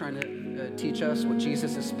Jude's trying to teach us, what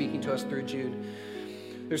Jesus is speaking to us through Jude.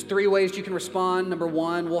 There's 3 ways you can respond. Number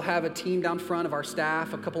 1, we'll have a team down front of our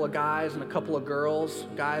staff, a couple of guys and a couple of girls.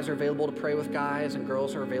 Guys are available to pray with guys, and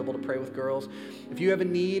girls are available to pray with girls. If you have a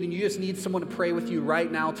need and you just need someone to pray with you right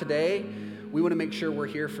now today, we want to make sure we're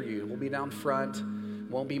here for you. We'll be down front.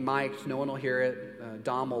 Won't be mic'd. No one will hear it.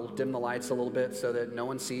 Dom will dim the lights a little bit so that no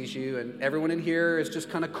one sees you. And everyone in here is just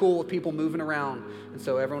kind of cool with people moving around. And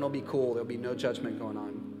so everyone will be cool. There'll be no judgment going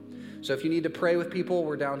on. So if you need to pray with people,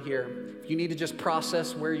 we're down here. If you need to just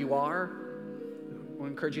process where you are, we'll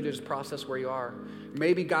encourage you to just process where you are.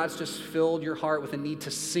 Maybe God's just filled your heart with a need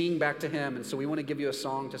to sing back to Him. And so we want to give you a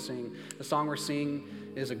song to sing. The song we're singing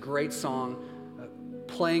is a great song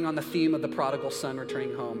playing on the theme of the prodigal son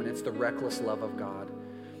returning home, and it's the reckless love of God.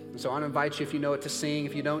 And so I want to invite you, if you know it, to sing.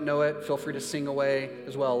 If you don't know it, feel free to sing away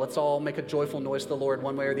as well. Let's all make a joyful noise to the Lord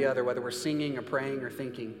one way or the other, whether we're singing or praying or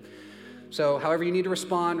thinking. So however you need to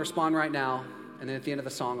respond right now. And then at the end of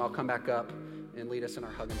the song, I'll come back up and lead us in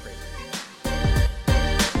our hug and praise.